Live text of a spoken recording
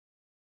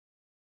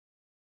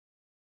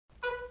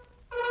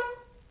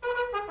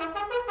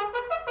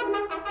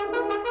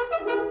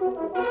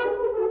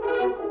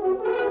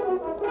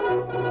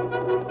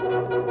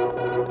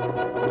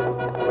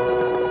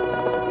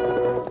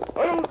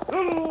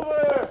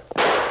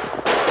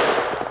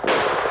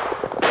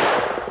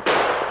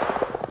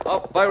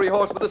fiery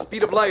horse with the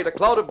speed of light, a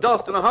cloud of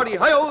dust, and a hearty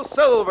hi-yo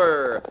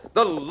Silver,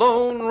 the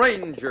Lone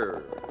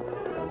Ranger.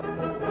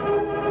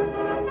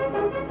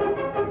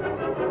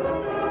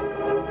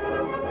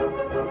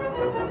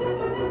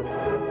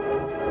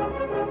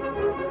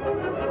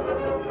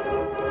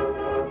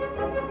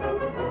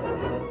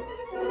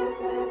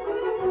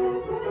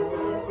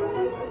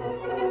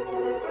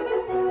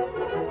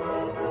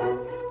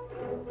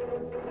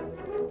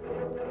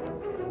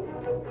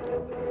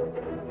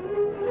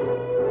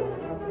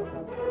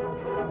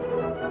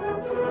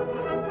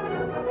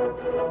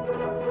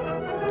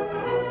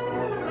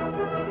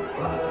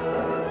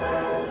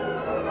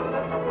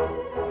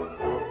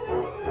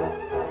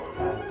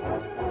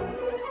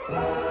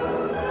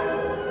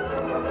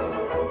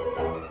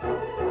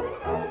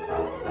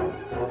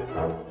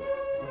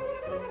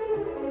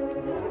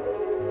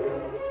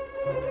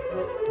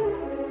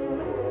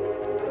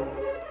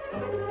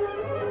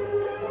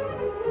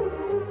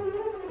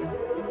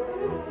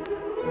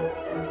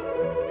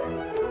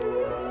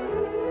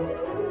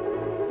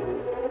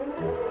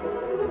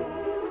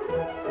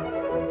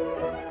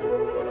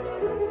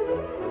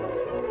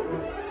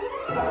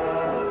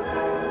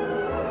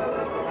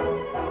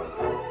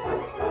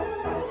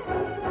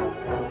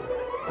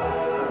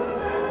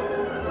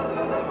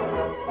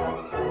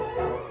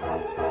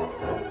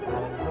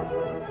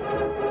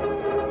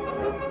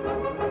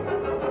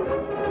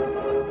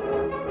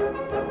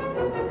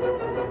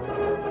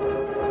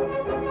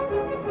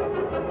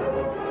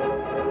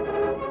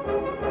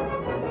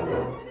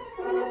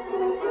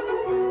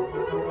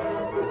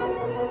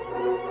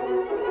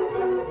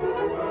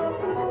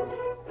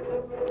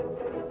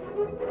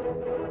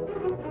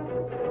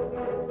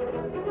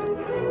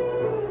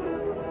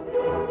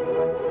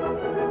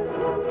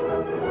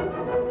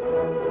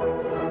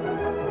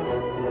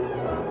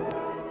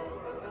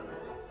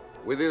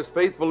 With his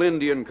faithful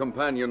Indian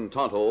companion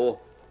Tonto,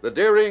 the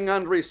daring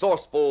and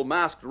resourceful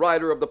masked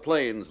rider of the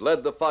plains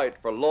led the fight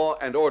for law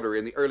and order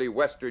in the early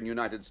western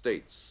United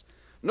States.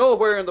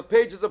 Nowhere in the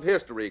pages of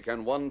history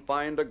can one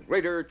find a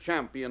greater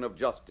champion of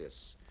justice.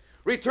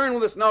 Return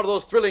with us now to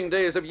those thrilling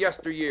days of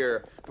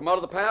yesteryear. From out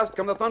of the past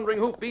come the thundering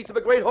hoofbeats of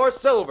a great horse,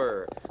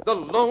 Silver. The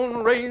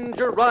Lone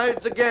Ranger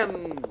rides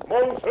again. Come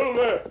on,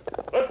 Silver.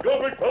 Let's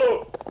go, big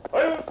fellow.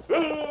 I'm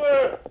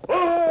Silver.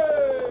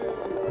 Away!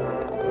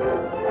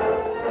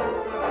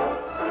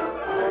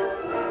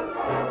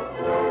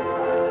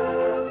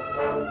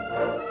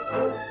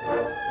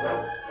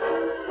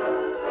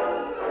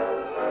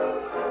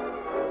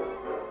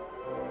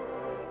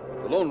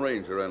 The Lone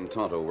Ranger and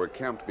Tonto were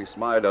camped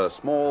beside a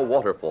small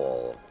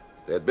waterfall.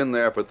 They had been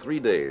there for 3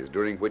 days,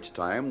 during which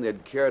time they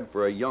had cared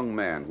for a young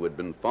man who had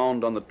been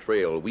found on the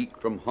trail, weak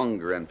from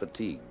hunger and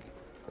fatigue.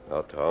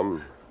 Now,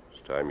 Tom,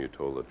 it's time you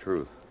told the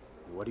truth.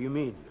 What do you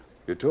mean?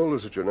 You told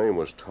us that your name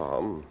was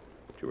Tom,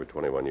 that you were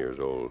 21 years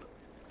old.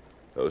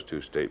 Those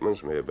 2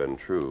 statements may have been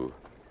true.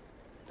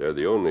 They're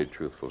the only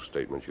truthful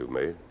statements you've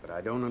made. But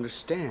I don't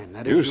understand.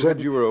 That You is, said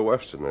you were a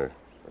Westerner,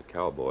 a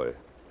cowboy,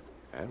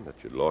 and that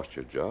you'd lost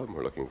your job and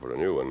were looking for a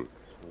new one.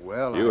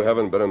 Well, You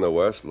haven't been in the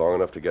West long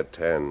enough to get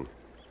tan.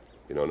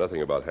 You know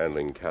nothing about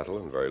handling cattle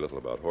and very little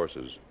about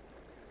horses.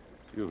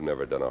 You've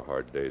never done a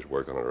hard day's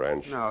work on a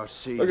ranch. Now,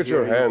 see. Look at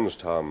here, your hands,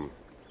 Tom.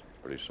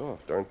 Pretty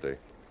soft, aren't they?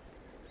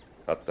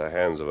 Not the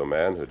hands of a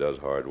man who does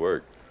hard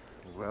work.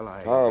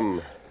 Well,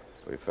 Tom,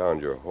 we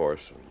found your horse,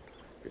 and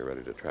you're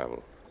ready to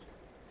travel.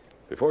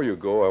 Before you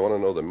go, I want to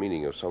know the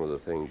meaning of some of the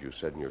things you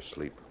said in your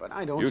sleep. But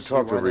I don't You see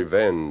talked why of the-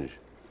 revenge,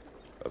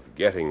 of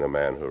getting the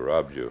man who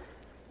robbed you.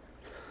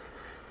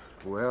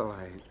 Well,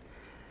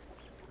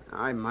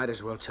 I might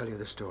as well tell you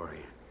the story.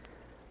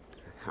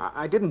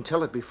 I didn't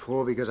tell it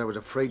before because I was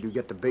afraid you'd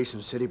get to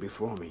Basin City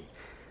before me.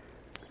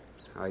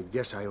 I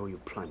guess I owe you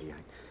plenty.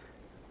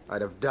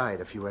 I'd have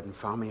died if you hadn't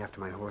found me after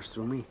my horse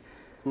threw me.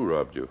 Who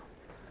robbed you?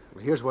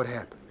 Well, here's what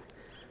happened.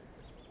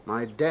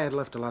 My dad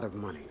left a lot of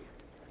money.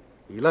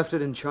 He left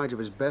it in charge of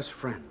his best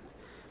friend.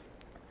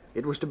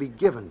 It was to be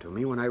given to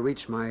me when I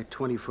reached my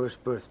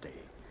 21st birthday.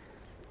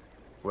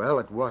 Well,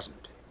 it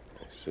wasn't.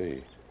 I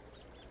see.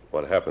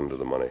 What happened to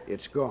the money?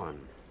 It's gone.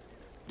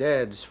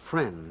 Dad's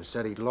friend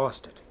said he'd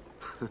lost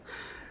it.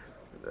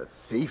 The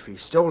thief, he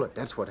stole it.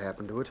 That's what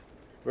happened to it.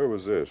 Where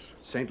was this?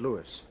 St.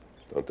 Louis.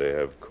 Don't they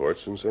have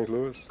courts in St.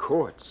 Louis?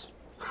 Courts?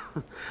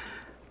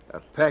 A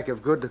pack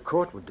of good the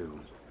court would do.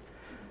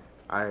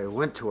 I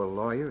went to a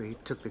lawyer. He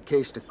took the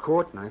case to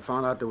court, and I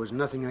found out there was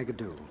nothing I could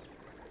do.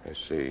 I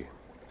see.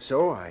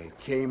 So I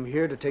came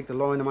here to take the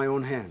law into my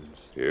own hands.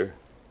 Here?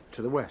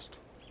 To the west.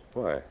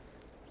 Why?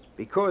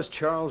 Because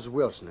Charles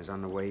Wilson is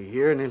on the way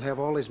here, and he'll have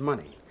all his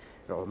money.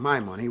 Or my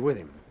money with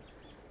him.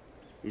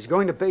 He's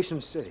going to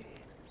Basin City.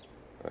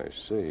 I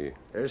see.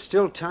 There's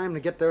still time to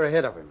get there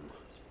ahead of him.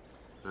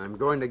 I'm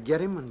going to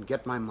get him and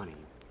get my money.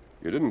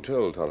 You didn't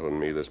tell Tonto and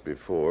me this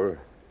before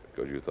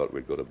because you thought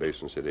we'd go to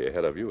Basin City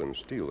ahead of you and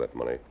steal that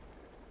money.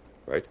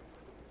 Right?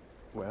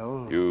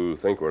 Well... You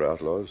think we're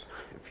outlaws?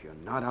 If you're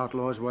not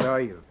outlaws, what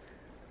are you?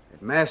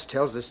 If Mass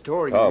tells the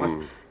story...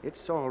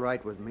 It's all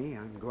right with me.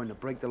 I'm going to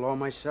break the law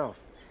myself.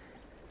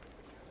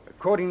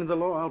 According to the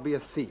law, I'll be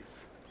a thief.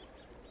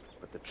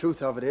 But the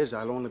truth of it is,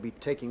 I'll only be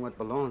taking what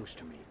belongs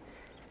to me.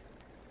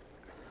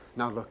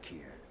 Now, look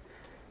here.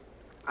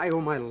 I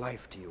owe my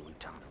life to you and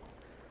Tonto.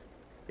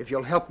 If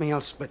you'll help me,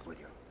 I'll split with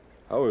you.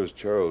 How is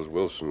Charles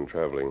Wilson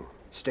traveling?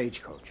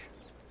 Stagecoach.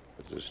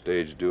 There's a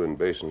stage due in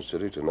Basin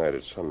City tonight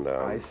at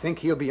sundown. I think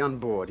he'll be on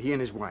board, he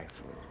and his wife.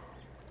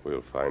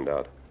 We'll find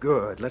out.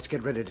 Good. Let's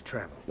get ready to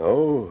travel.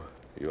 No,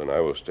 you and I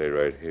will stay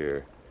right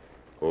here.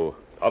 Oh,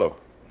 Otto.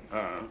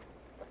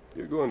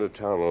 You're going to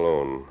town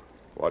alone.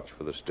 Watch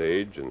for the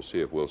stage and see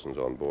if Wilson's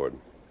on board.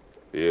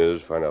 If he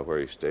is, find out where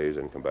he stays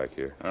and come back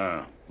here.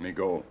 Me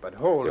go. But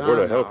hold If on.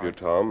 we're to help now. you,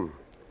 Tom,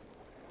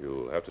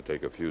 you'll have to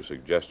take a few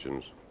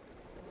suggestions.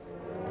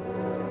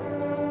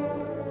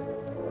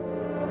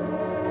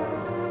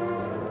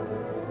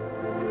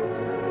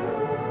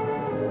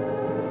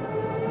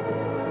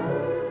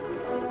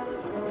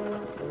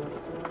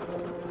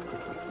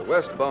 The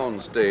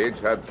westbound stage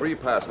had 3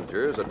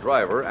 passengers, a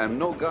driver, and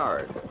no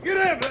guard. Get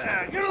up!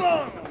 Get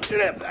along!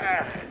 Get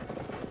up!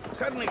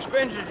 Cutting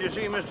expenses, you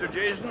see, Mr.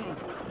 Jason.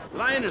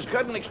 Line is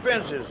cutting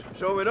expenses,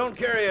 so we don't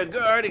carry a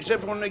guard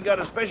except when we got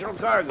a special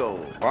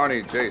cargo.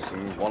 Barney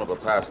Jason, one of the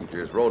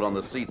passengers, rode on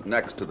the seat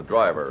next to the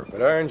driver.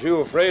 But aren't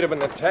you afraid of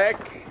an attack?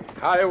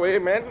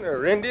 Highwaymen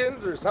or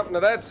Indians or something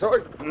of that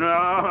sort?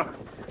 No,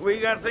 we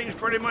got things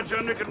pretty much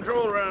under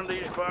control around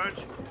these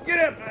parts. Get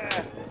up!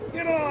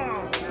 Get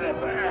along! Get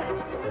up!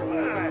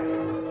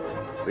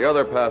 The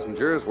other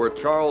passengers were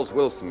Charles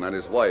Wilson and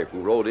his wife,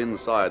 who rode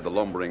inside the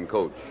lumbering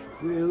coach.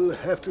 We'll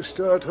have to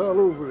start all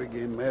over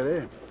again,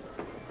 Mary.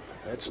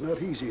 That's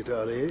not easy at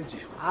our age.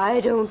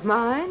 I don't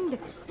mind.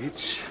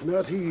 It's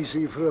not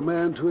easy for a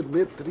man to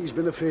admit that he's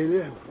been a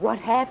failure. What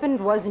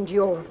happened wasn't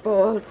your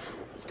fault.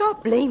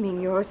 Stop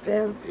blaming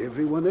yourself.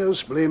 Everyone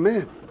else blame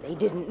me. They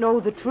didn't know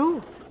the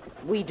truth.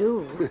 We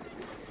do.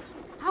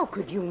 How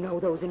could you know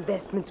those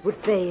investments would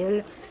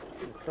fail?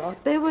 You thought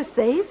they were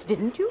safe,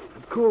 didn't you?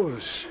 Of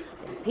course.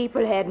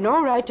 People had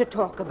no right to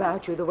talk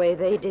about you the way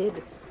they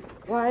did.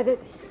 Why,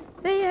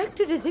 they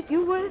acted as if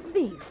you were a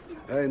thief.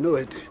 I know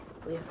it.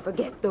 We'll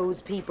forget those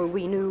people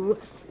we knew.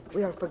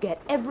 We'll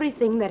forget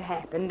everything that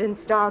happened and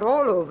start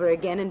all over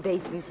again in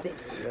Basin City.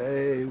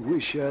 I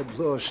wish I'd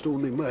lost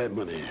only my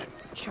money.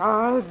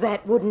 Charles,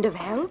 that wouldn't have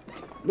helped.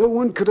 No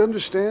one could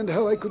understand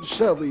how I could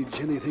salvage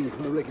anything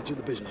from the wreckage of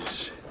the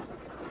business.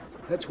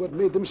 That's what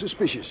made them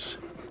suspicious,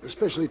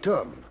 especially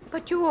Tom.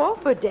 But you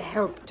offered to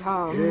help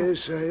Tom.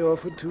 Yes, I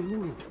offered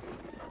to.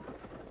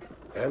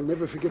 I'll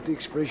never forget the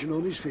expression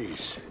on his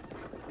face.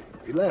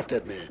 He laughed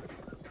at me.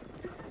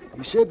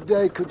 He said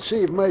I could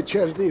save my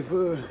charity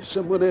for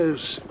someone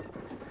else.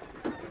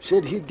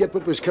 Said he'd get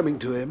what was coming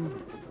to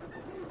him.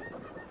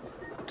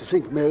 To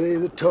think, Mary,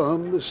 that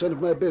Tom, the son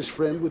of my best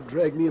friend, would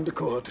drag me into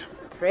court.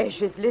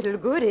 Precious little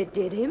good it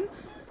did him.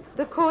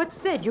 The court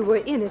said you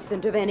were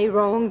innocent of any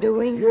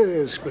wrongdoing.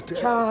 Yes, but...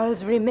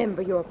 Charles,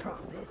 remember your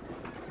promise.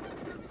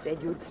 You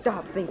said you'd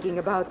stop thinking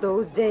about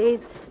those days.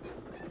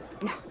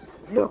 Now,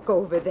 look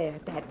over there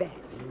at that valley.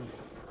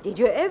 Did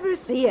you ever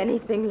see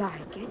anything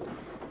like it?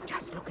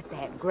 Just look at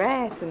that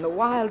grass and the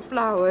wild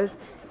flowers.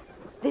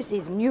 This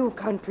is new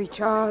country,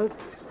 Charles.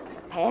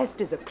 The past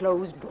is a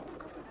closed book.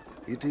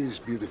 It is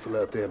beautiful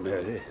out there,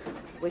 Mary.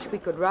 Wish we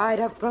could ride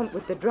up front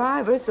with the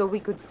driver so we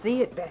could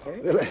see it better.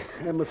 Well,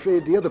 I'm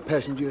afraid the other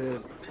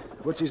passenger...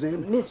 What's his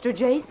name? Mr.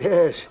 Jason?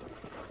 Yes.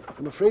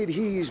 I'm afraid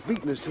he's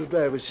beaten us to the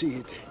driver's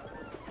seat.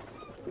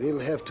 We'll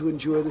have to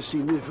enjoy the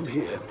scenery from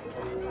here.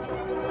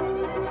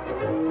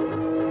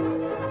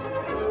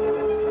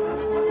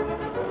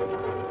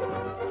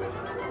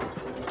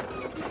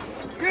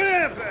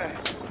 Get up!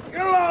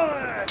 Get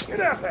along! Get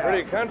up!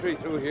 Pretty country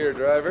through here,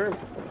 driver.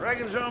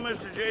 Reckon so,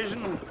 Mr.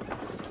 Jason.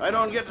 I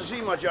don't get to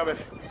see much of it.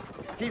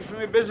 Keeps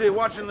me busy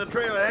watching the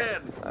trail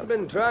ahead. I've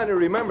been trying to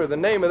remember the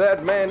name of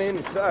that man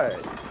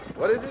inside.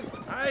 What is it?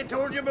 I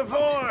told you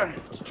before.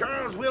 It's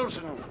Charles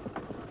Wilson.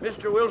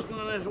 Mr. Wilson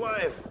and his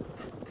wife.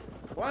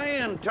 Why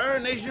in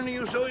tarnation are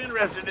you so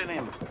interested in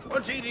him?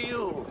 What's he to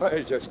you? I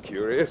was just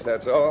curious,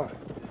 that's all.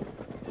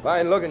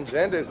 Fine-looking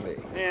gent, isn't he?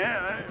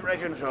 Yeah, I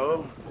reckon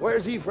so.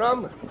 Where's he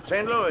from?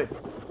 St. Louis.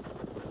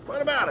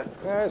 What about it?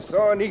 I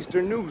saw an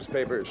Eastern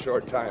newspaper a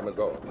short time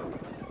ago.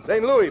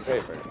 St. Louis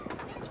paper.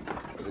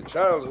 Was it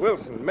Charles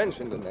Wilson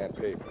mentioned in that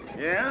paper?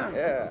 Yeah?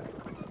 Yeah.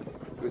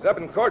 He was up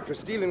in court for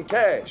stealing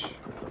cash.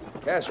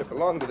 Cash that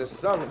belonged to the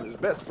son of his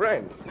best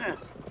friend. Huh.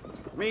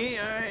 Me,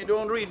 I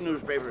don't read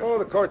newspapers. Oh,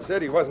 the court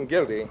said he wasn't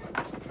guilty.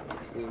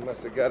 He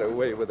must have got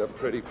away with a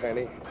pretty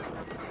penny.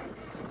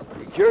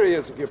 Be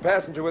curious if your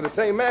passenger were the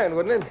same man,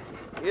 wouldn't it?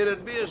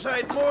 It'd be a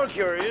sight more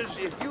curious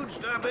if you'd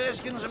stop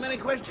asking so many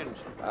questions.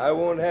 I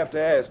won't have to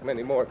ask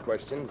many more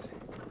questions.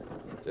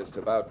 Just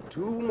about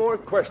 2 more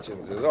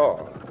questions is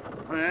all.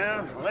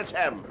 Well, let's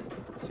have 'em.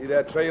 See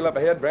that trail up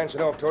ahead branching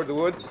off toward the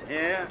woods?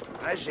 Yeah,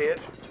 I see it.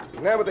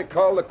 Isn't that what they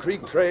call the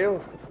creek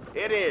trail?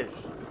 It is.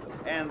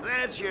 And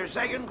that's your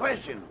second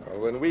question. Well,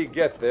 when we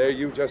get there,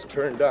 you just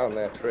turn down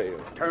that trail.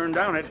 Turn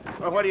down it?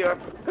 Well, what do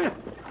you...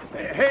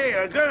 Hey,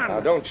 a gun! Now,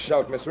 don't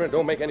shout, mister, and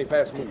don't make any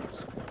fast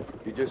moves.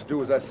 You just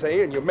do as I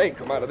say, and you may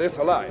come out of this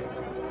alive.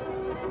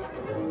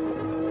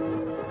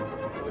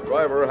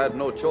 driver had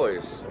no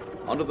choice.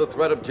 Under the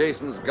threat of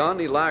Jason's gun,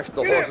 he lashed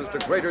the horses to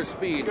greater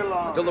speed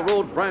until the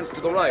road branched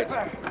to the right.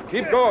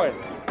 Keep going.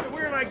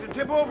 We're like to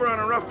tip over on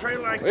a rough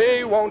trail like this.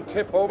 We won't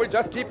tip over.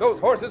 Just keep those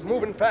horses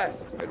moving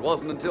fast. It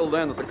wasn't until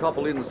then that the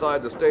couple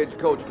inside the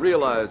stagecoach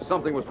realized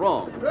something was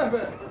wrong.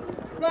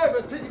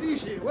 Driver, take it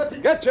easy.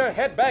 Get your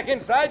head back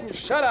inside and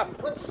shut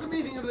up. What's the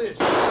meaning of this?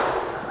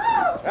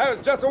 That was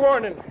just a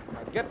warning.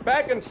 Now get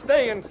back and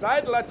stay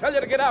inside till I tell you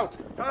to get out.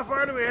 How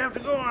far do we have to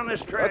go on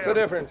this trail? What's the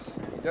difference?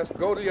 You just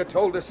go till you're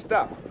told to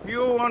stop. You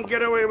won't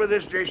get away with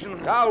this,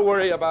 Jason. I'll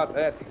worry about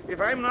that. If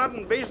I'm not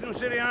in Basin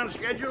City on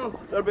schedule,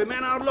 there'll be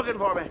men out looking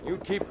for me. You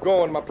keep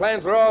going. My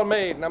plans are all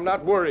made, and I'm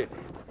not worried.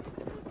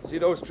 See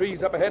those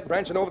trees up ahead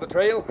branching over the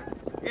trail?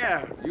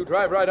 Yeah. You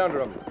drive right under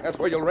them. That's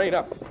where you'll rein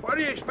up. What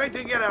do you expect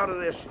to get out of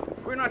this?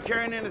 We're not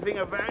carrying anything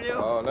of value.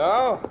 Oh,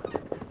 no?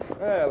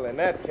 Well, in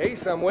that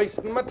case, I'm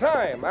wasting my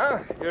time, huh?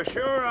 You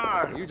sure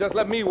are. You just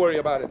let me worry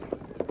about it.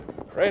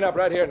 Rein up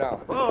right here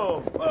now.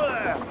 Oh,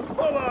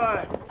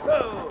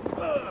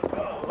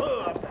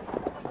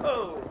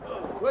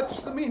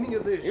 What's the meaning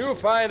of this?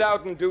 You'll find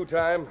out in due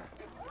time.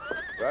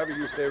 Driver,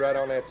 you stay right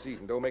on that seat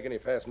and don't make any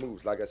fast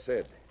moves, like I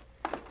said.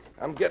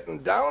 I'm getting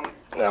down,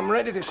 and I'm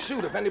ready to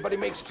shoot if anybody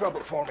makes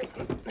trouble for me.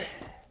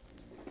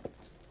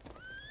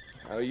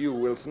 Now, you,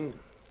 Wilson.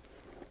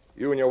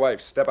 You and your wife,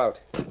 step out.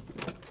 Is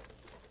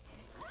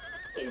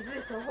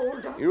this a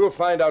holdup? You'll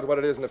find out what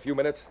it is in a few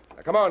minutes.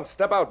 Now, come on,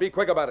 step out. Be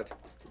quick about it.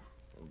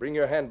 And bring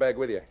your handbag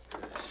with you.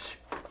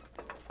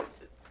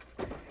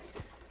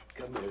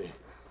 Come, Mary.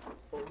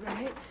 All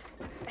right.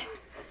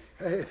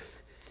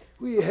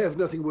 We have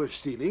nothing worth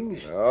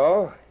stealing.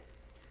 No?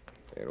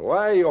 And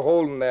why are you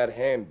holding that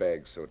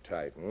handbag so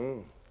tight,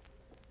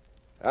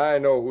 I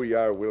know who you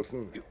are,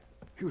 Wilson.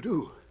 You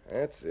do?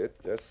 That's it.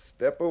 Just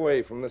step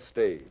away from the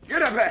stage.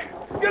 Get up there.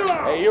 Get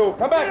along. Hey, you,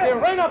 come back here.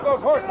 Rein up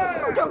those horses.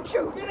 Oh, don't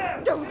shoot.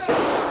 Don't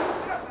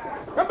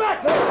shoot. Come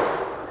back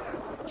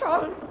here.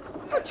 Charles.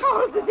 Oh,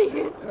 Charles, is he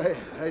hit?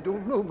 I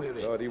don't know,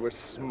 Mary. Thought he was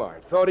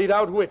smart. Thought he'd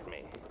outwit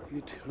me.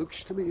 It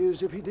looks to me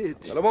as if he did.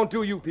 Well, it won't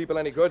do you people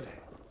any good.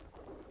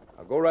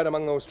 I'll go right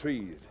among those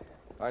trees.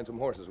 Find some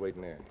horses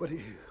waiting there. What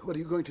are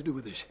you going to do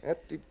with this?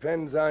 That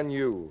depends on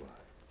you.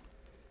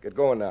 Get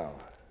going now.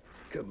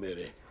 Come,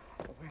 Mary.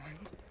 All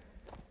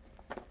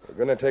right. We're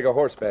going to take a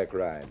horseback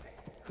ride.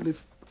 Well,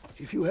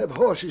 if you have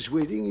horses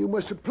waiting, you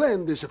must have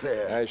planned this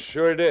affair. I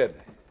sure did.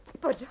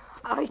 But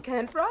I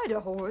can't ride a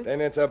horse.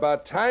 Then it's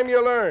about time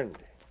you learned.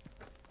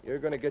 You're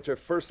going to get your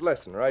first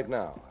lesson right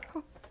now.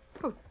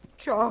 Oh,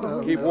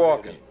 Charles. Keep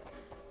walking.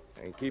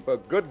 And keep a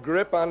good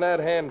grip on that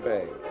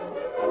handbag.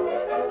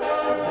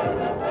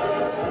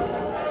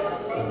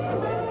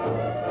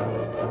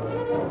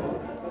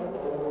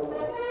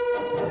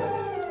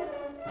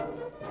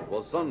 It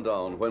was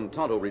sundown when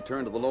Tonto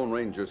returned to the Lone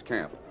Ranger's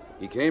camp.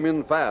 He came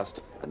in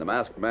fast, and the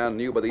masked man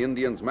knew by the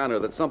Indian's manner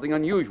that something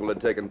unusual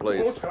had taken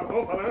place.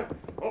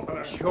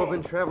 Sure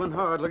been traveling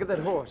hard. Look at that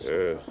horse.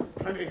 Yes.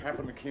 Plenty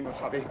happened to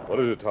Kemosabe. What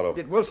is it, Tonto?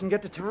 Did Wilson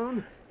get to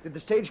town? Did the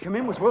stage come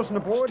in? Was Wilson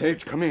aboard?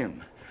 Stage come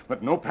in,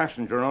 but no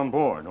passenger on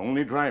board,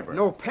 only driver.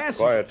 No passengers.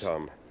 Quiet,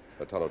 Tom.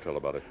 Let Tonto tell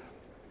about it.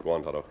 Go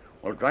on, Tonto.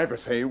 Well, driver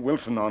say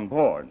Wilson on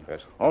board.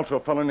 Yes. Also a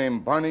fellow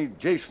named Barney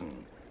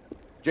Jason.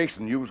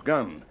 Jason used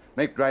gun.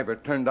 Make driver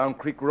turn down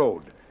Creek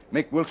Road.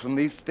 Make Wilson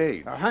leave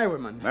stage. A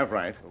highwayman. That's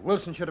right.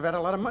 Wilson should have had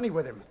a lot of money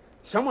with him.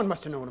 Someone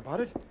must have known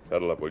about it.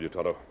 Settle up, will you,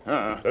 Tonto?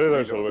 Uh-uh. Steady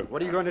there, Silver.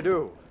 What are you going to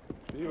do?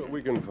 See what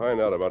we can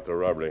find out about the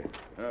robbery.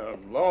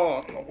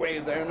 Long way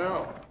there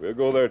now. We'll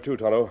go there, too,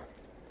 Tonto.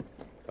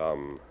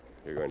 Tom,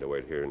 you're going to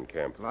wait here in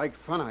camp. Like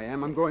fun I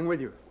am. I'm going with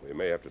you. We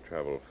may have to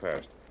travel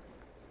fast.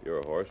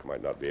 Your horse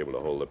might not be able to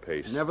hold the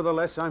pace.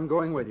 Nevertheless, I'm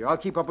going with you. I'll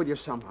keep up with you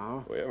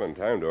somehow. We haven't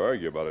time to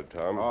argue about it,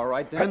 Tom. All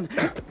right, then.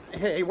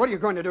 Hey, what are you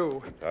going to do?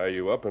 Tie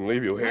you up and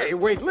leave you here. Hey,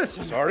 wait,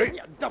 listen. Sorry?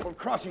 You're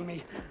double-crossing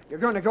me. You're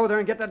going to go there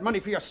and get that money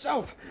for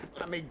yourself.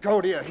 Let me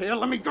go, do you hear?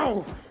 Let me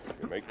go.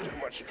 You make too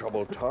much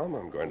trouble, Tom.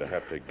 I'm going to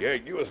have to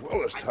gag you as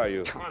well as tie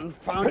you.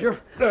 Confound you.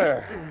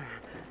 There.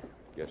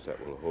 Guess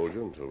that will hold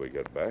you until we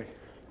get back.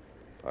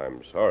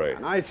 I'm sorry.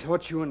 And I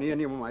thought you and the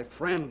Indian were my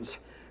friends.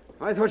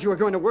 I thought you were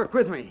going to work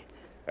with me.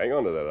 Hang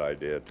on to that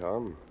idea,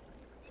 Tom.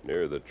 It's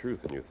nearer the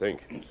truth than you think.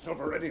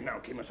 Silver ready now,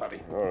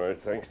 Kemosabe. All right,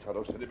 thanks,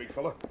 Tonto. Steady, big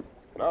fella.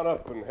 Mount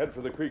up and head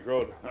for the creek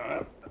road.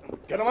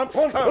 Get him up.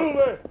 Hold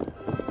there.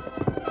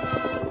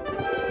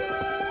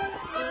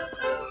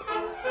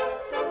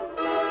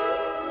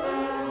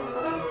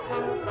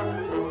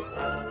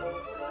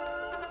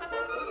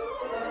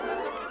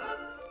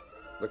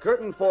 The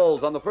curtain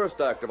falls on the first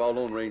act of our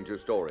Lone Ranger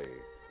story.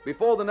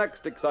 Before the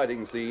next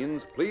exciting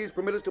scenes, please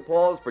permit us to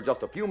pause for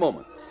just a few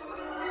moments.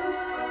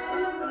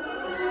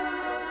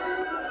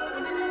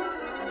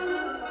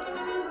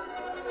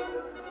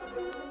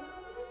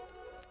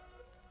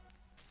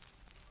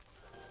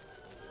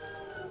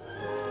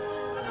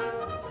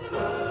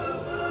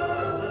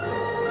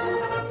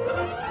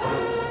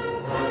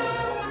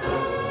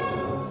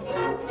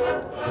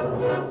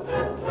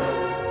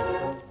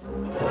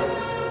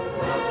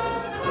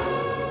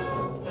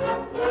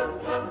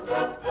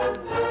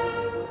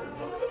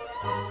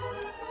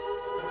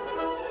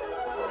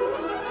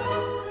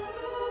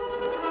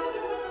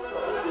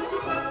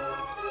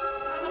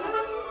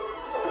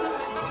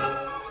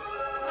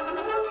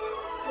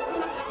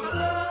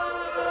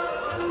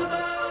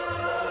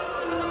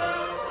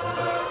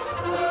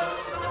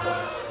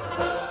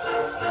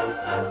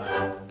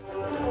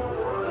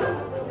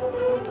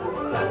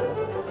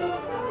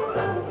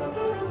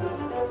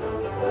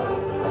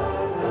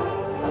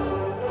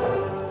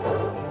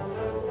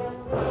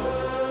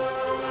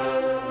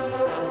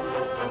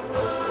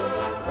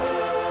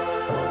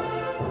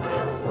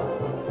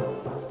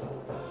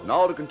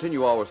 now to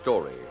continue our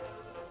story.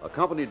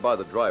 Accompanied by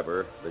the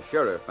driver, the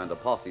sheriff and a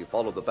posse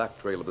followed the back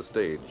trail of the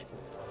stage.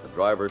 The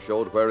driver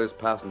showed where his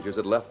passengers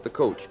had left the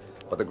coach,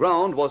 but the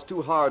ground was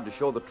too hard to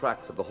show the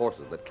tracks of the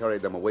horses that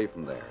carried them away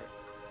from there.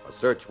 A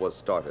search was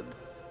started,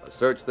 a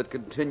search that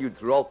continued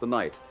throughout the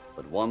night,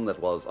 but one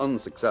that was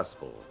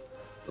unsuccessful.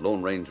 The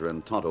Lone Ranger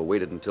and Tonto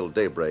waited until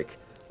daybreak,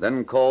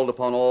 then called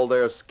upon all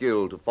their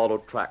skill to follow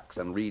tracks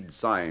and read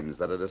signs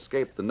that had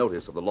escaped the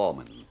notice of the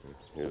lawmen.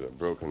 Here's a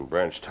broken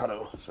branch,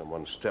 Tonto.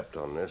 Someone stepped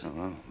on this.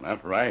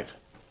 That's right.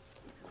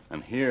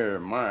 And here,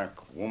 mark,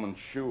 woman's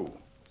shoe.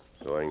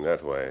 Going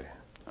that way.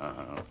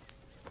 Uh-huh.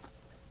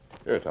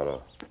 Here,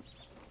 Tonto.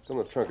 It's on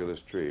the trunk of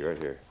this tree,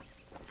 right here.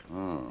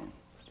 Oh.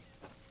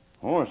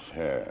 Horse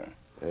hair.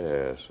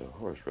 Yes, a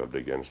horse rubbed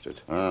against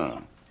it.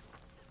 Ah.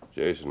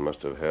 Jason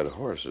must have had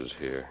horses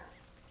here.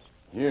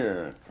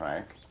 Here,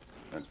 track.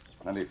 There's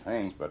plenty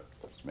faint, but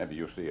maybe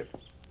you see it.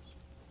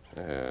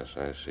 Yes,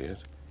 I see it.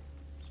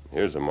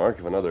 Here's the mark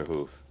of another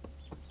hoof.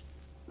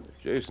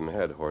 If Jason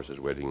had horses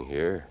waiting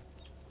here,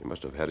 he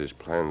must have had his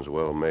plans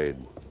well made.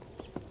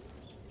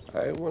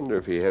 I wonder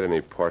if he had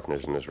any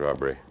partners in this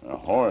robbery. A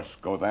horse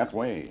go that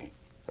way.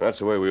 That's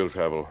the way we'll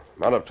travel.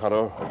 Mount up,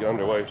 Tonto. We'll get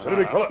underway. Steady,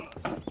 big fella.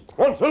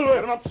 One, Silver.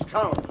 Get him up,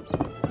 Scout.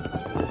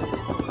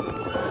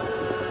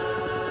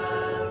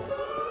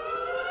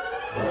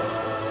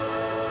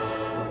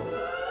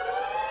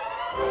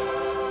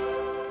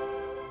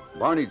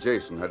 Barney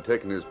Jason had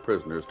taken his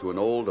prisoners to an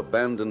old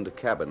abandoned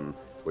cabin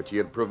which he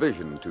had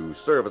provisioned to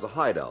serve as a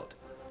hideout.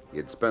 He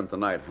had spent the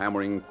night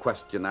hammering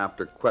question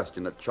after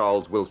question at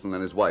Charles Wilson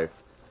and his wife.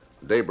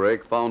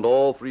 Daybreak found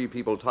all three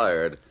people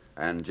tired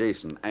and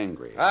Jason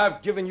angry.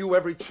 I've given you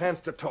every chance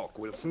to talk,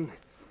 Wilson.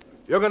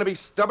 You're going to be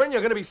stubborn, you're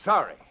going to be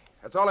sorry.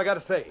 That's all I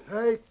got to say.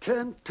 I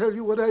can't tell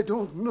you what I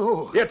don't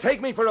know. You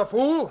take me for a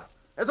fool?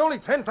 There's only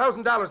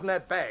 $10,000 in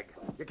that bag.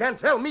 You can't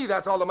tell me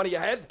that's all the money you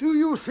had. Do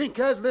you think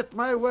I'd let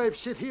my wife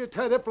sit here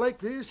tied up like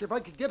this if I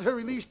could get her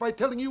released by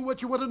telling you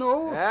what you want to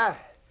know? Yeah?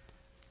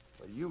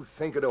 Well, you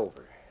think it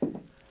over.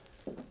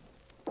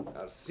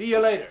 I'll see you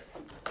later.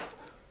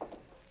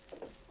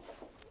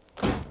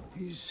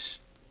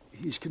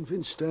 He's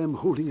convinced I'm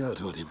holding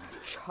out on him.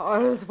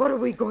 Charles, what are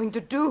we going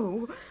to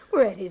do?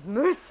 We're at his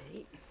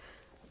mercy.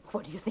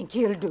 What do you think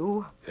he'll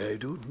do? I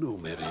don't know,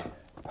 Mary.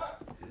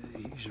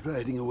 He's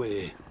riding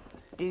away.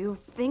 Do you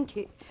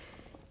think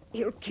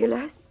he'll kill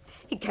us?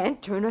 He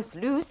can't turn us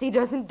loose. He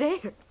doesn't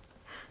dare.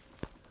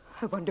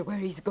 I wonder where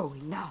he's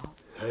going now.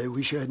 I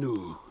wish I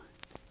knew.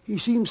 He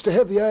seems to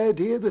have the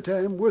idea that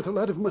I'm worth a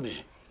lot of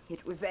money.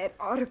 It was that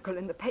article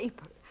in the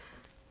paper.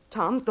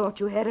 Tom thought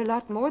you had a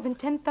lot more than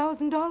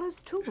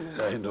 $10,000, too.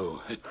 I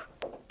know.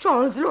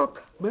 Charles,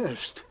 look.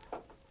 Masked.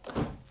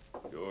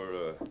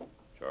 You're,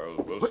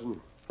 Charles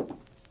Wilson?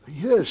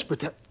 Yes,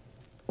 but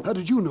how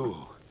did you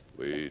know?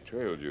 We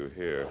trailed you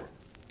here.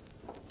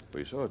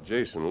 We saw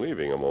Jason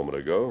leaving a moment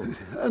ago.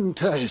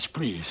 Untie us,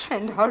 please.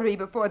 And hurry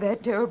before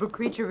that terrible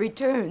creature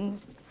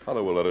returns.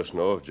 Father will let us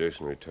know if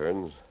Jason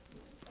returns.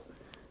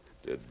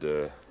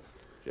 Did,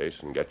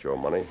 Jason get your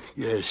money?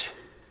 Yes.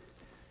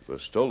 It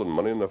was stolen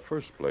money in the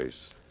first place.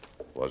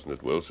 Wasn't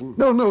it, Wilson?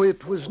 No,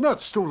 it was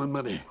not stolen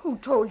money. Who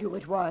told you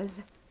it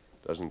was?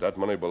 Doesn't that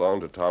money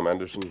belong to Tom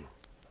Anderson?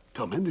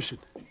 Tom Anderson?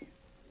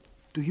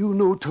 Do you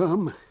know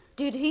Tom?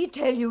 Did he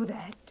tell you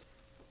that?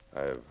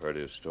 I've heard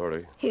his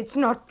story. It's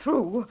not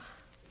true.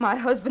 My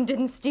husband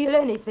didn't steal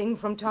anything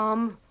from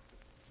Tom.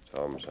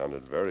 Tom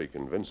sounded very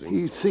convincing.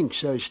 He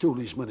thinks I stole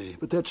his money,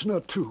 but that's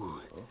not true.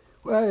 Oh?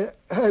 Why,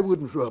 I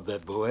wouldn't rob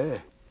that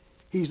boy.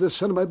 He's the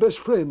son of my best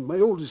friend, my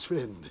oldest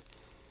friend.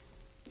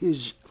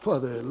 His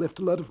father left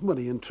a lot of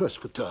money in trust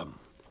for Tom.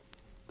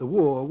 The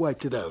war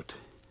wiped it out.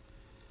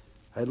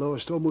 I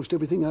lost almost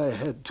everything I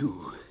had,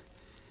 too.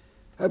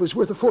 I was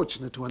worth a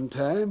fortune at one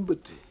time,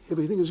 but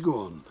everything is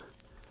gone.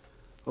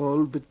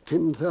 All but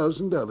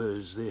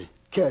 $10,000, the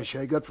cash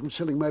I got from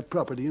selling my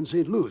property in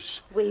St.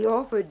 Louis. We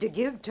offered to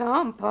give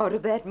Tom part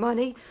of that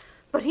money,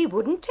 but he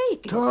wouldn't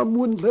take it. Tom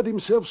wouldn't let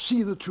himself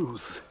see the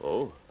truth.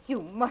 Oh?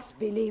 You must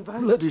believe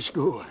us. Let us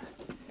go.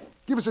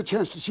 Give us a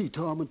chance to see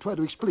Tom and try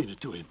to explain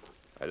it to him.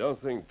 I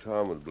don't think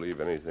Tom would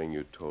believe anything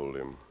you told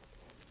him.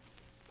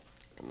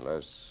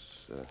 Unless...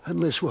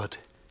 Unless what?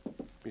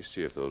 Let me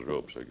see if those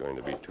ropes are going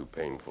to be too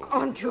painful.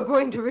 Aren't you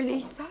going to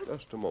release us?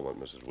 Just a moment,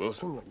 Mrs.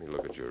 Wilson. Let me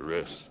look at your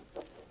wrists.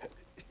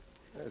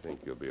 I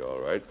think you'll be all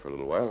right for a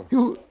little while.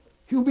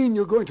 You mean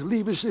you're going to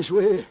leave us this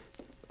way?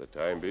 For the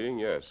time being,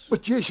 yes.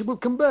 But Jason will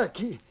come back.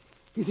 He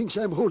thinks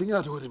I'm holding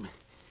out on him.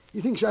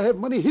 He thinks I have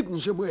money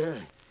hidden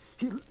somewhere.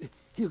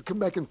 He'll come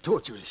back and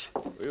torture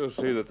us. We'll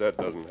see that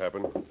doesn't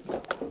happen.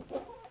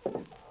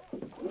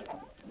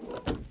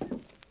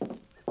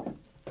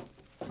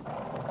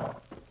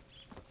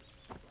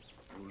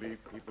 You leave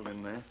people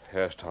in there?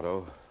 Yes,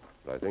 Tonto.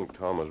 But I think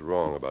Tom was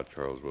wrong about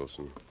Charles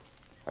Wilson.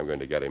 I'm going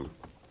to get him.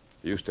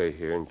 You stay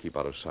here and keep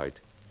out of sight.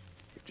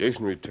 If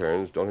Jason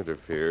returns, don't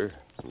interfere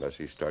unless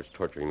he starts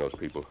torturing those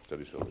people.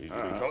 Steady, Silver. Easy,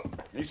 fella.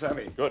 He's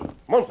heavy. Good.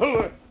 Come on,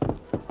 Silver.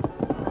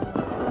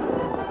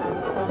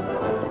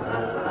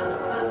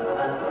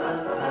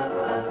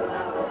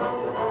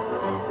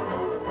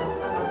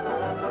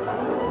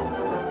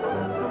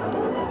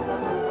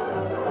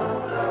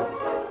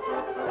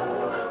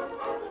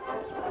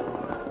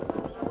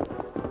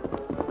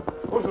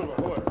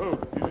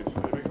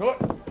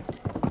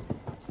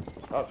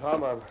 Now,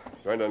 Tom, I'm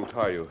going to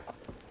untie you.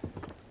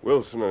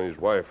 Wilson and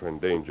his wife are in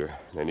danger.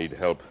 They need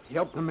help.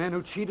 Help the man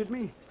who cheated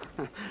me?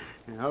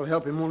 I'll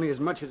help him only as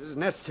much as is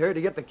necessary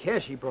to get the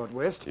cash he brought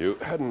west. You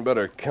hadn't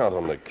better count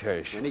on the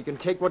cash. And he can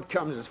take what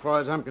comes as far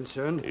as I'm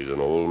concerned. He's an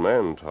old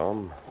man,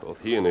 Tom. Both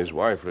he and his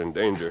wife are in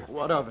danger.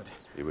 What of it?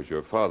 He was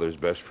your father's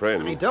best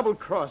friend. And he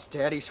double-crossed,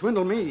 Dad. He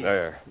swindled me.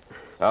 There.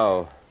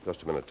 Now,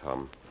 just a minute,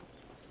 Tom.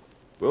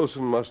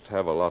 Wilson must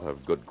have a lot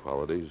of good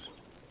qualities.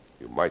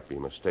 You might be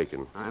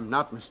mistaken. I'm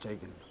not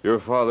mistaken. Your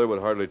father would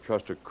hardly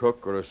trust a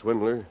crook or a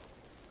swindler.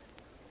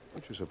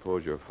 Don't you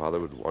suppose your father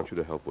would want you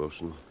to help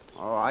Wilson?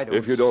 Oh, I don't...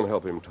 If you don't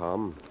help him,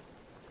 Tom,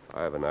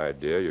 I have an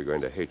idea you're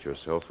going to hate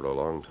yourself for a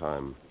long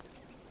time.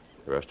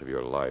 The rest of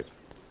your life.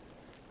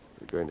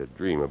 You're going to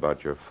dream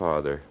about your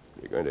father.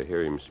 You're going to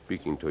hear him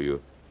speaking to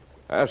you,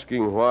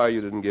 asking why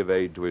you didn't give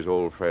aid to his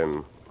old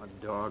friend.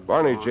 A dog.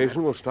 Barney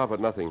Jason will stop at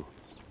nothing.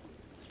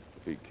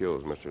 If he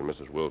kills Mr. and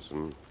Mrs.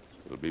 Wilson,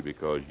 it'll be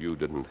because you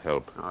didn't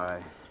help.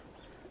 I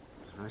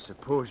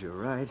suppose you're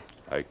right.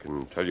 I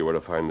can tell you where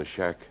to find the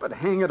shack. But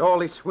hang it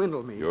all, he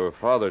swindled me. Your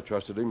father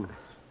trusted him.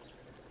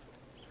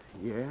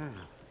 Yeah,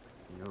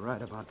 you're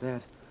right about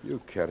that. You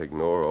can't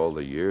ignore all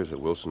the years that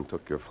Wilson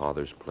took your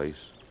father's place.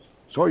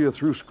 Saw you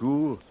through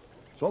school.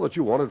 Saw that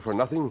you wanted for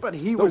nothing. But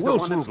he the was the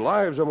Wilsons' one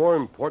lives are more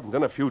important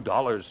than a few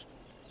dollars.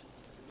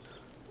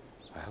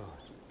 Well,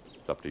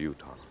 it's up to you,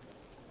 Tom.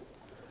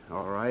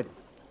 All right.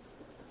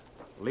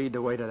 Lead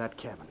the way to that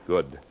cabin.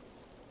 Good.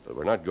 But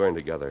we're not going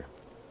together.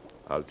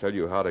 I'll tell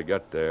you how to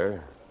get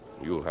there.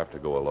 You'll have to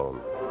go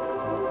alone.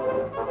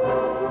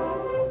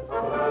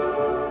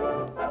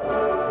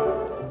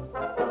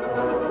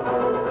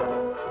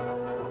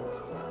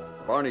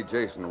 Barney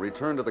Jason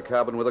returned to the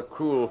cabin with a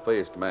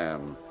cruel-faced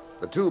man.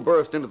 The two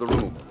burst into the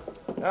room.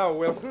 Now,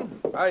 Wilson,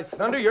 by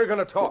thunder, you're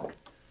going to talk.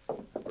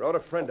 I brought a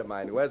friend of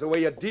mine who has a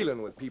way of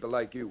dealing with people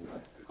like you.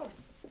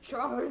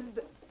 Charles,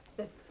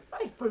 that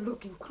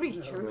frightful-looking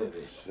creature.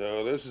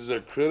 So this is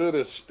a critter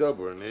that's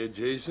stubborn, eh,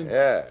 Jason?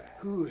 Yeah,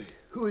 Who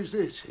is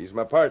this? he's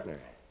my partner.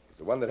 He's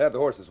the one that had the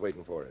horses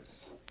waiting for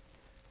us.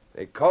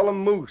 They call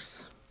him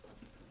Moose.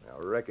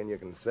 I reckon you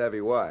can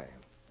savvy why.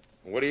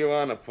 What do you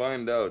want to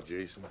find out,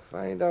 Jason?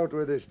 Find out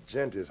where this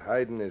gent is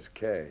hiding his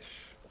cash.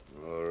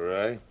 All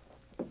right.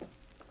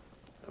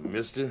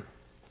 Mister,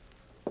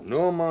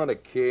 no amount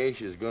of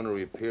cash is going to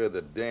repair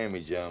the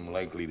damage I'm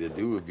likely to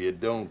do if you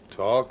don't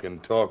talk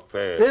and talk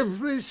fast.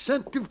 Every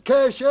cent of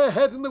cash I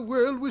had in the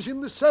world was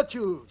in the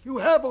satchel. You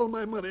have all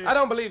my money. I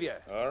don't believe you.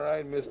 All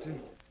right, mister.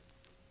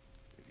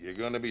 If you're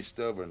going to be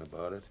stubborn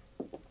about it,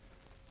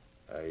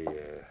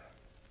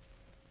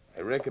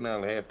 I reckon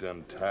I'll have to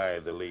untie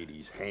the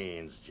lady's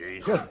hands,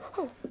 Jason.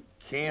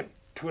 Can't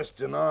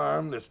twist an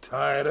arm that's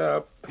tied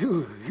up.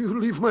 You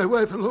leave my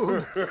wife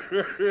alone.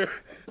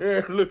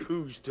 Look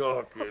who's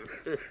talking.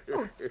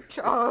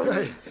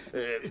 Charles.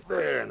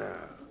 There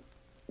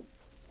now.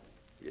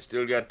 You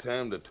still got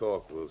time to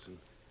talk, Wilson.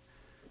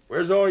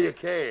 Where's all your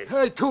cash?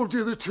 I told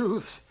you the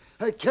truth.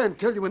 I can't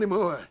tell you any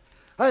more.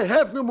 I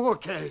have no more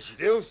cash.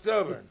 Still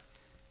stubborn.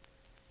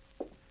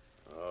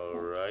 All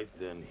right,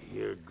 then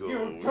here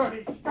goes.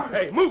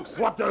 Hey, Moose!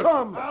 What the?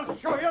 Tom! I'll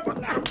show you.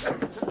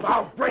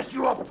 I'll break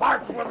you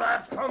apart for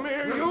that. Come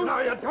here, you. No,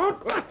 you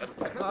don't.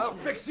 I'll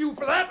fix you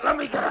for that. Let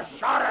me get a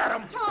shot at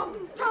him.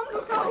 Tom,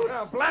 look out.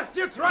 Now, blast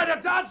you, try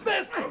to dodge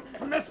this.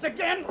 Missed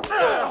again.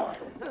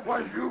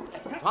 Why, you...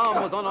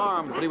 Tom was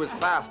unarmed, but he was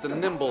fast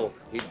and nimble.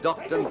 He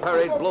ducked and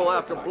parried blow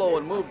after blow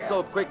and moved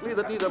so quickly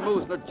that neither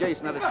Moose nor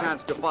Jason had a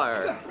chance to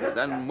fire.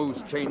 Then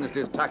Moose changed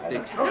his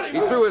tactics. He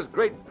threw his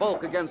great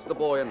bulk against the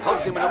boy and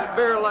hugged him in a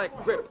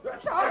bear-like grip.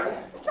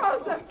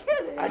 Charles, they're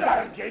killing. I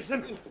got him,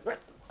 Jason.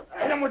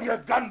 Hit him with your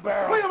gun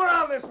barrel. Swing him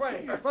around this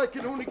way. If I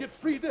could only get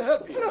free to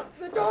help you. Look,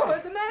 the door,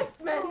 the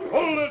masked man.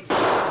 Hold it.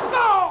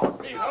 No!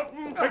 Me help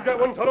him. Take that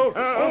one, Tonto. Who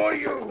are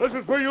you? This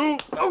is for you.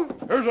 Oh.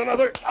 Here's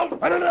another.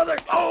 And another.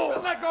 Oh!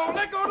 Let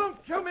go.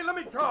 Don't kill me. Let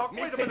me talk.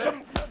 Wait a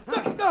minute.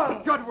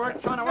 Good work,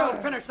 Tonto.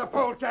 I'll finish the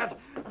polecat.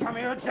 Come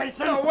here,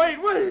 Jason. No,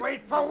 wait.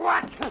 Wait for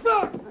what?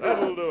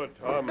 That'll do it,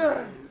 Tom.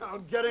 I'll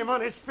get him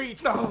on his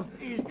feet. No,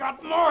 he's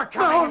got more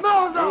coming.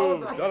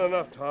 You've done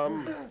enough,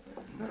 Tom.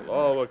 The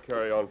law will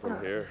carry on from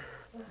here.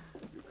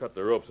 You cut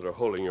the ropes that are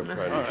holding your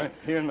friend. All right,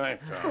 here, knife,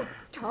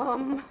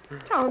 Tom.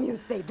 Tom, you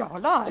saved our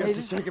lives.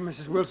 Just a second,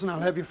 Mrs. Wilson. I'll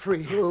have you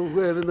free. Oh,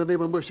 where in the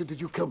name of mercy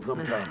did you come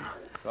from, Tom?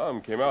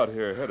 Tom came out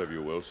here ahead of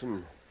you,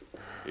 Wilson.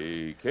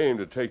 He came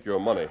to take your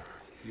money.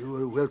 You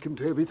are welcome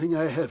to everything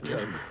I have,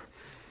 Tom.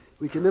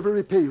 We can never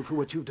repay you for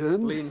what you've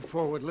done. Lean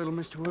forward, little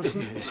Mr.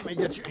 Wilson. Let me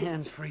get your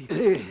hands free.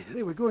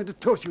 They were going to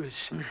torture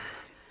us.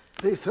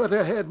 They thought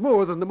I had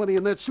more than the money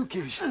in that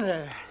suitcase.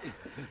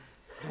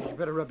 You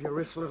better rub your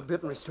wrist a little bit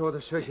and restore the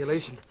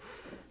circulation.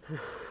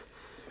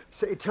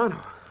 Say, Tonto,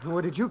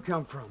 where did you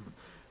come from?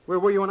 Where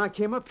were you when I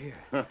came up here?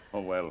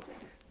 Oh, well,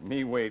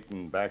 me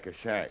waiting back a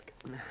shack.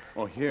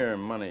 Oh, here,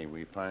 money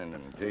we find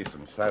in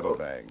Jason's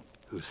saddlebag.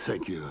 Oh,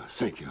 thank you.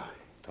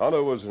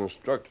 Tonto was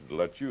instructed to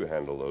let you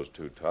handle those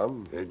two,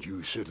 Tom. And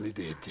you certainly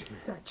did.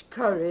 Such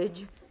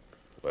courage.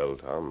 Well,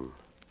 Tom,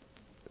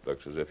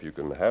 Looks as if you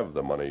can have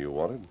the money you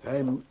wanted.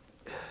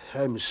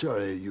 I'm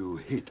sorry you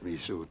hate me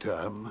so,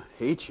 Tom.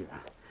 Hate you?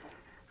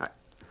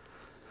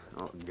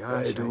 Oh,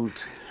 gosh.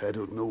 I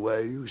don't know why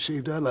you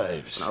saved our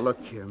lives. Now,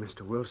 look here,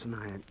 Mr.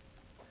 Wilson.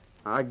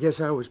 I guess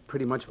I was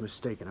pretty much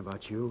mistaken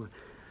about you.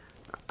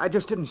 I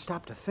just didn't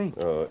stop to think.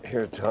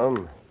 Here,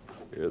 Tom.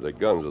 Here are the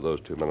guns of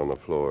those two men on the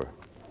floor.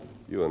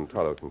 You and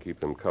Tonto can keep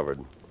them covered.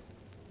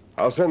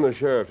 I'll send the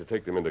sheriff to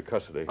take them into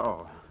custody.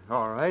 Oh,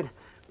 all right.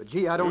 But,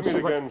 gee, I don't We'll see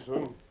meet what... again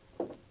soon.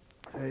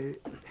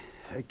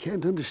 I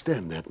can't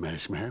understand that,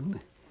 masked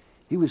man.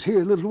 He was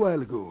here a little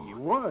while ago. He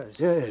was?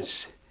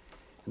 Yes.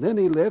 And then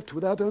he left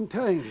without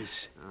untying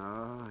us.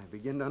 Oh, I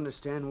begin to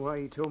understand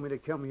why he told me to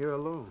come here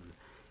alone.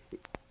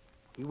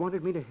 He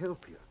wanted me to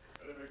help you.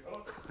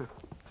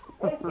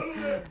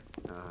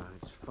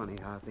 It's funny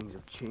how things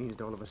have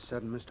changed all of a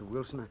sudden, Mr.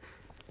 Wilson.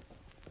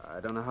 I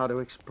don't know how to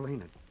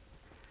explain it.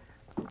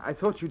 I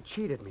thought you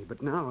cheated me,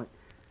 but now...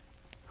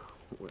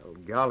 Well,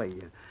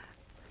 golly,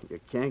 you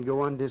can't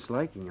go on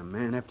disliking a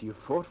man after you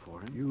fought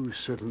for him. You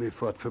certainly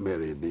fought for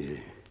Mary and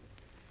me.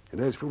 And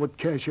as for what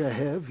cash I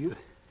have,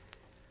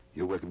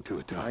 you're welcome to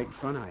it, Tom. Like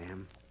fun I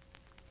am.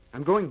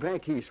 I'm going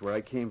back east where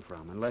I came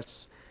from,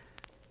 unless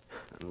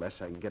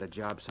I can get a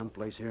job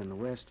someplace here in the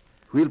West.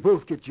 We'll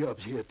both get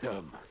jobs here,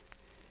 Tom.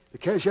 The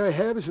cash I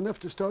have is enough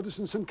to start us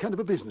in some kind of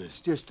a business,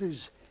 just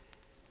as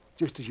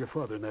your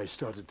father and I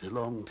started a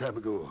long time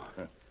ago.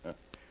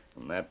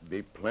 And that'd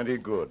be plenty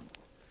good.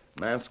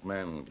 Masked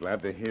man,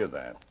 glad to hear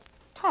that.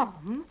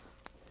 Tom,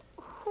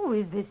 who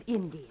is this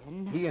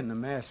Indian? He and the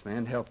masked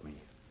man helped me.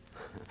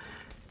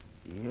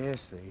 Yes,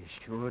 they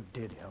sure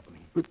did help me.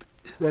 But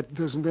that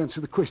doesn't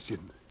answer the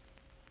question.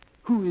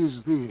 Who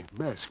is the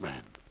masked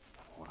man?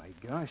 Why,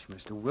 gosh,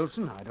 Mr.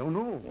 Wilson, I don't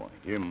know. Why,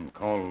 him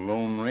called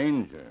Lone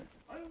Ranger.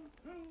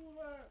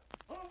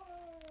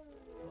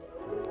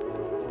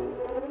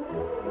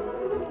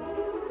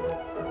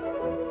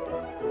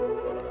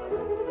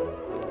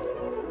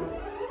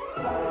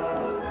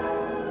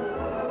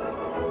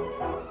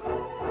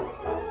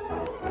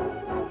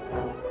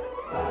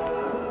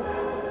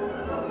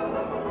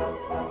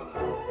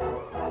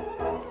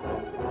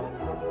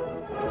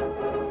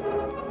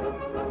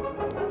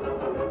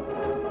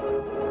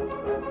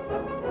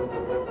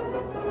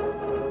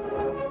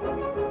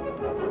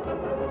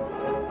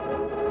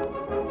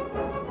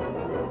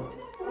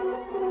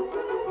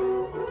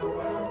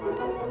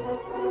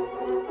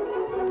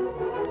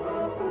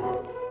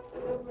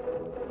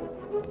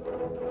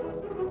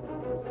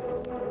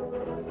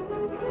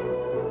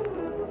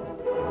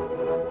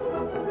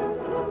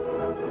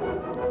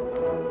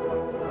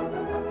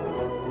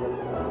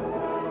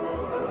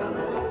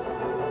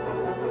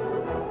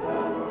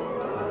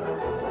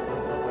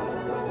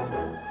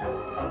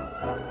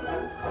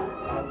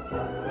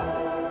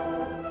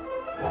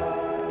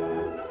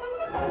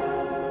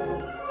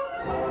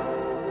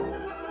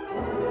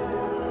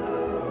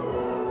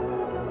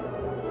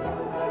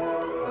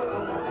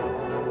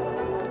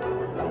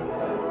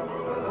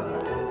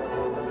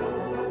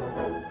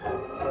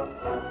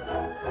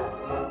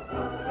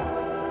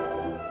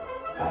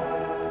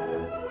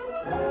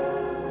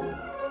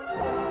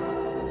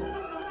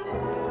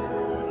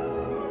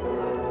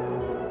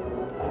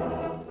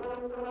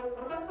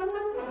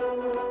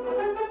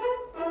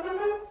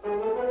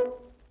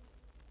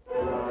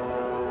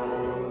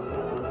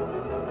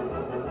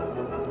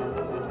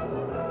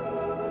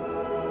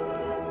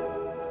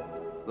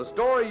 The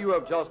story you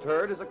have just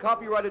heard is a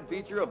copyrighted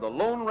feature of the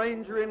Lone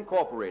Ranger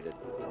Incorporated.